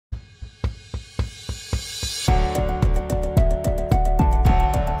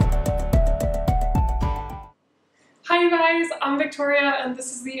I'm Victoria and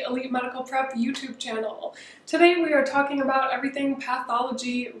this is the Elite Medical Prep YouTube channel. Today we are talking about everything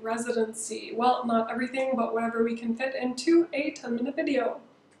pathology residency. Well, not everything, but whatever we can fit into a 10-minute video.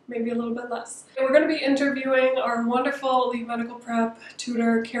 Maybe a little bit less. We're going to be interviewing our wonderful Elite Medical Prep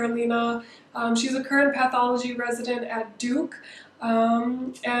tutor, Carolina. She's a current pathology resident at Duke.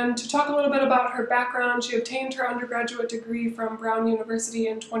 And to talk a little bit about her background, she obtained her undergraduate degree from Brown University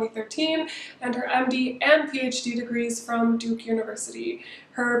in 2013 and her MD and PhD degrees from Duke University.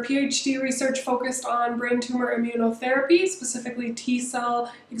 Her PhD research focused on brain tumor immunotherapy, specifically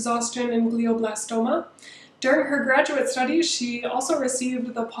T-cell exhaustion and glioblastoma. During her graduate studies, she also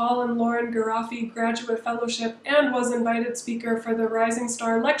received the Paul and Lauren Garaffi Graduate Fellowship and was invited speaker for the Rising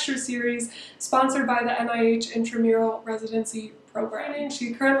Star Lecture Series sponsored by the NIH Intramural Residency Program.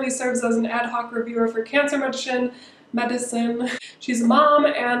 She currently serves as an ad hoc reviewer for cancer medicine. She's a mom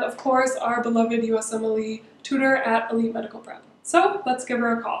and, of course, our beloved USMLE tutor at Elite Medical Prep. So let's give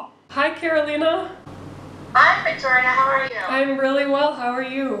her a call. Hi, Carolina. Hi, Victoria. How are you? I'm really well. How are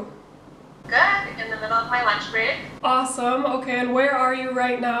you? Good. In the middle of my lunch break. Awesome. Okay, and where are you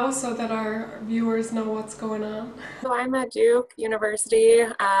right now so that our viewers know what's going on? So I'm at Duke University.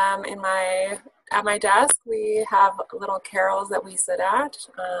 At my desk, we have little carrels that we sit at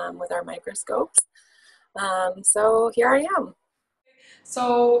with our microscopes. So here I am.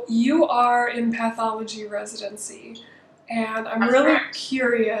 So you are in pathology residency, and I'm really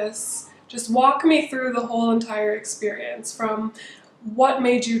curious. Just walk me through the whole entire experience, from what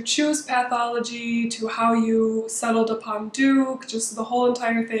made you choose pathology to how you settled upon Duke, just the whole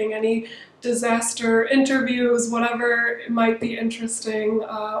entire thing, any disaster interviews, whatever might be interesting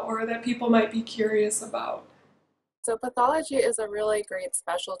or that people might be curious about. So pathology is a really great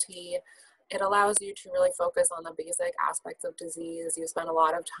specialty. It allows you to really focus on the basic aspects of disease. You spend a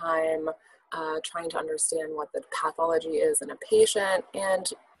lot of time trying to understand what the pathology is in a patient, and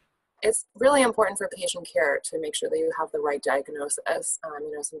it's really important for patient care to make sure that you have the right diagnosis.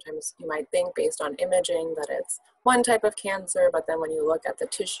 Sometimes you might think based on imaging that it's one type of cancer, but then when you look at the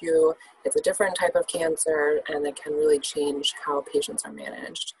tissue, it's a different type of cancer, and it can really change how patients are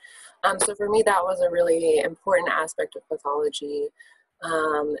managed. So for me, that was a really important aspect of pathology,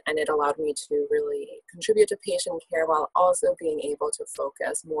 and it allowed me to really contribute to patient care while also being able to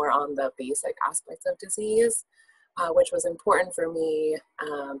focus more on the basic aspects of disease. Which was important for me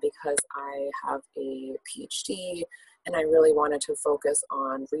because I have a PhD and I really wanted to focus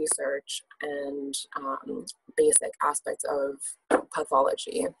on research and basic aspects of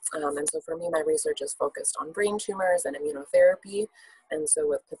pathology. And so for me, my research is focused on brain tumors and immunotherapy. And so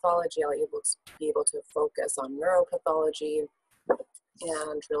with pathology, I'll be able to focus on neuropathology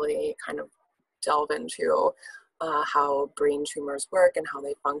and really kind of delve into how brain tumors work and how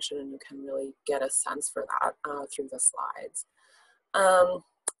they function, and you can really get a sense for that through the slides.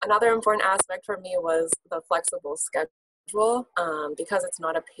 Another important aspect for me was the flexible schedule. Because it's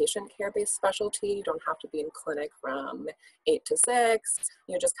not a patient care-based specialty, you don't have to be in clinic from 8 to 6.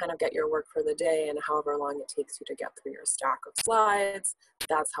 You just kind of get your work for the day, and however long it takes you to get through your stack of slides,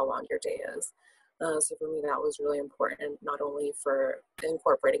 that's how long your day is. So for me, that was really important, not only for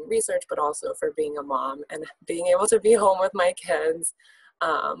incorporating research, but also for being a mom and being able to be home with my kids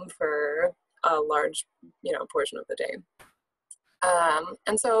for a large, portion of the day.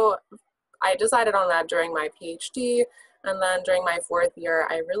 And so I decided on that during my PhD. And then during my 4th year,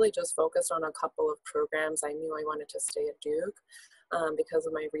 I really just focused on a couple of programs. I knew I wanted to stay at Duke because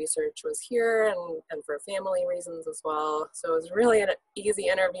of my research was here and for family reasons as well. So it was really an easy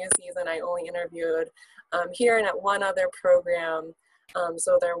interview season. I only interviewed here and at one other program.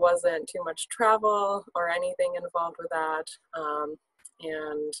 So there wasn't too much travel or anything involved with that.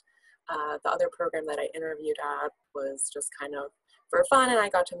 The other program that I interviewed at was just kind of for fun, and I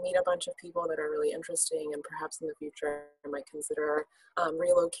got to meet a bunch of people that are really interesting, and perhaps in the future I might consider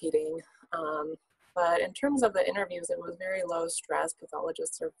relocating. But in terms of the interviews, it was very low stress.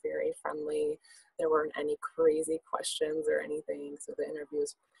 Pathologists are very friendly. There weren't any crazy questions or anything, so the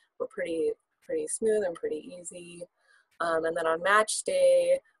interviews were pretty smooth and pretty easy. And then on match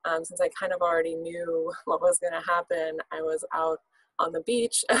day, since I kind of already knew what was going to happen, I was out on the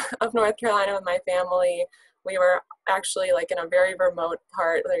beach of North Carolina with my family. We were actually like in a very remote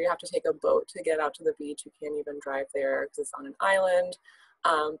part where you have to take a boat to get out to the beach. You can't even drive there because it's on an island.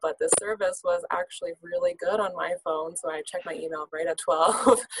 But the service was actually really good on my phone, so I checked my email right at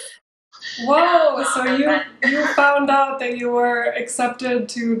 12. Whoa, so you found out that you were accepted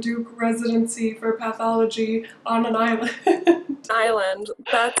to Duke residency for pathology on an island. Island,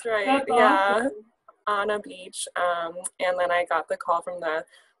 that's right. That's yeah. awesome. On a beach, and then I got the call from the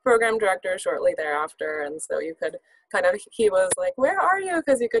program director shortly thereafter, and so you could kind of, he was like, "Where are you?"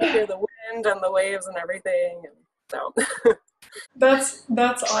 Because you could hear the wind and the waves and everything. And so That's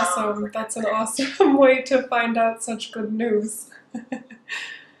awesome. That's an awesome way to find out such good news.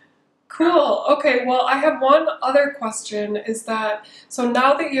 Cool. Okay, well, I have one other question is that, so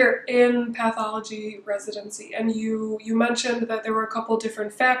now that you're in pathology residency and you mentioned that there were a couple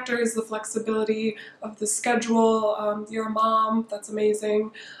different factors, the flexibility of the schedule, you're a mom, that's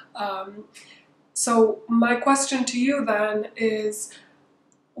amazing. Um, so my question to you then is,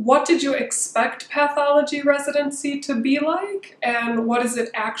 what did you expect pathology residency to be like, and what is it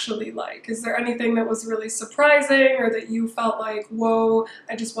actually like? Is there anything that was really surprising or that you felt like, whoa,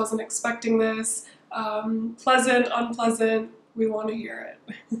 I just wasn't expecting this? Pleasant, unpleasant, we want to hear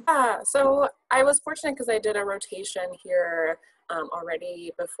it. yeah, so I was fortunate because I did a rotation here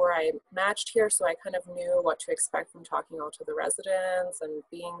already before I matched here, so I kind of knew what to expect from talking all to the residents and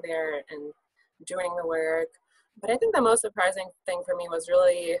being there and doing the work. But I think the most surprising thing for me was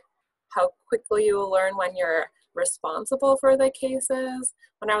really how quickly you learn when you're responsible for the cases.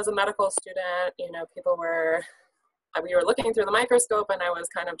 When I was a medical student, we were looking through the microscope and I was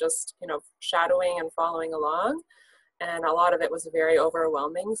kind of just, shadowing and following along. And a lot of it was very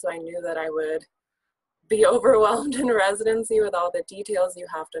overwhelming. So I knew that I would be overwhelmed in residency with all the details you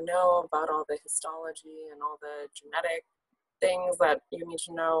have to know about all the histology and all the genetic things that you need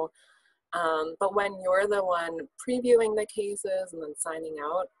to know. But when you're the one previewing the cases and then signing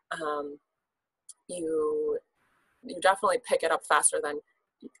out, you definitely pick it up faster than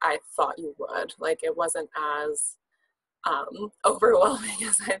I thought you would. Like, it wasn't as overwhelming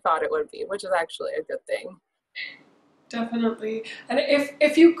as I thought it would be, which is actually a good thing. Definitely. And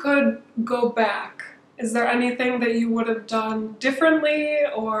if you could go back, is there anything that you would have done differently?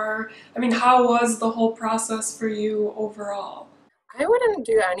 Or, I mean, how was the whole process for you overall? I wouldn't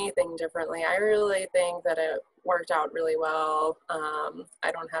do anything differently. I really think that it worked out really well.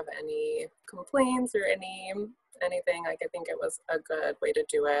 I don't have any complaints or anything. Like, I think it was a good way to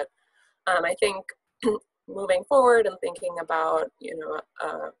do it. I think moving forward and thinking about,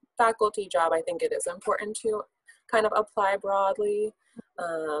 a faculty job, I think it is important to kind of apply broadly,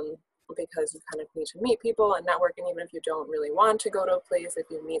 because you kind of need to meet people and network. And even if you don't really want to go to a place, if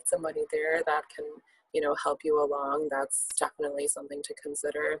you meet somebody there that can, help you along, that's definitely something to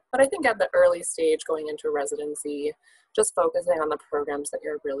consider. But I think at the early stage going into residency, just focusing on the programs that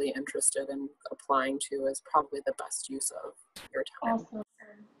you're really interested in applying to is probably the best use of your time. Awesome.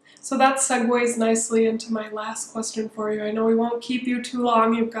 So that segues nicely into my last question for you. I know we won't keep you too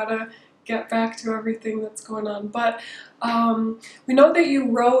long. You've got to get back to everything that's going on. But we know that you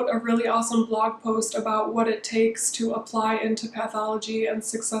wrote a really awesome blog post about what it takes to apply into pathology and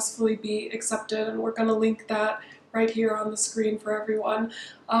successfully be accepted. And we're going to link that right here on the screen for everyone.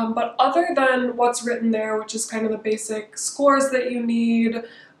 But other than what's written there, which is kind of the basic scores that you need,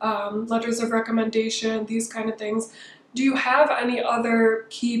 letters of recommendation, these kind of things, do you have any other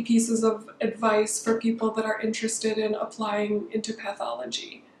key pieces of advice for people that are interested in applying into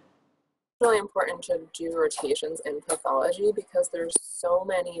pathology? It's really important to do rotations in pathology because there's so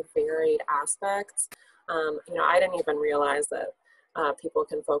many varied aspects. I didn't even realize that people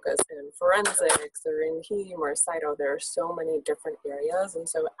can focus in forensics or in heme or cyto. There are so many different areas, and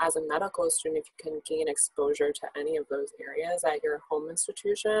so as a medical student, if you can gain exposure to any of those areas at your home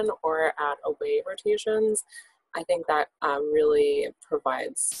institution or at away rotations, I think that really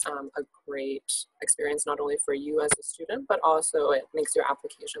provides a great experience, not only for you as a student, but also it makes your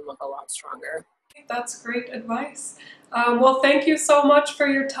application look a lot stronger. That's great advice. Well, thank you so much for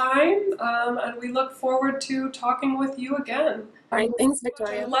your time, and we look forward to talking with you again. All right, thanks,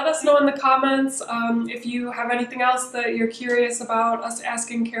 Victoria. Let us know in the comments if you have anything else that you're curious about us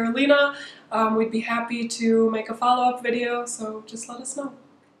asking Carolina. We'd be happy to make a follow-up video, so just let us know.